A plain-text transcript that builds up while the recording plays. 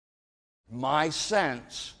my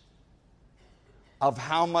sense of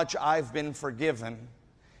how much I've been forgiven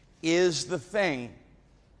is the thing,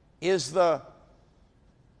 is the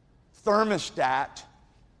thermostat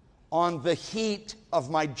on the heat of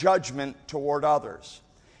my judgment toward others.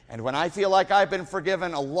 And when I feel like I've been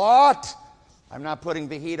forgiven a lot, I'm not putting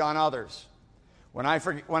the heat on others. When I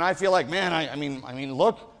feel like, man, I mean,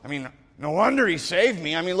 look, no wonder he saved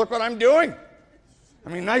me. I mean, look what I'm doing. I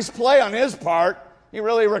mean, nice play on his part. He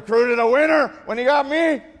really recruited a winner when he got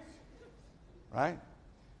me. Right?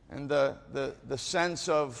 And the sense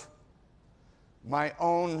of my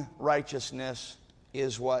own righteousness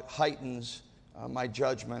is what heightens my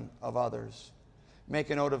judgment of others. Make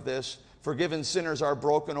a note of this. Forgiven sinners are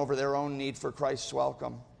broken over their own need for Christ's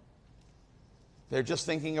welcome. They're just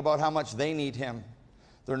thinking about how much they need Him.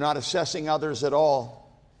 They're not assessing others at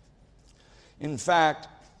all. In fact,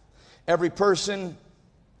 every person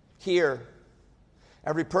here,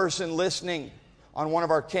 every person listening on one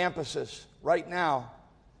of our campuses right now,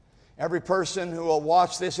 every person who will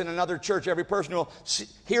watch this in another church, every person who will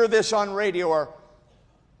hear this on radio or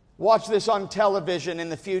watch this on television in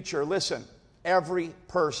the future, listen, every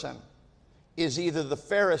person is either the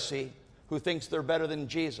Pharisee who thinks they're better than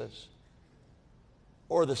Jesus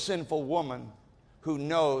or the sinful woman who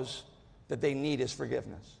knows that they need His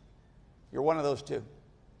forgiveness. You're one of those two.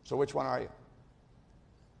 So which one are you?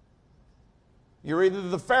 You're either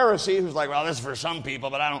the Pharisee who's like, well, this is for some people,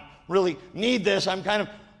 but I don't really need this. I'm kind of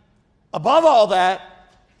above all that.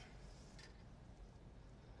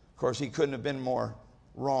 Of course, he couldn't have been more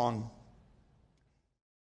wrong.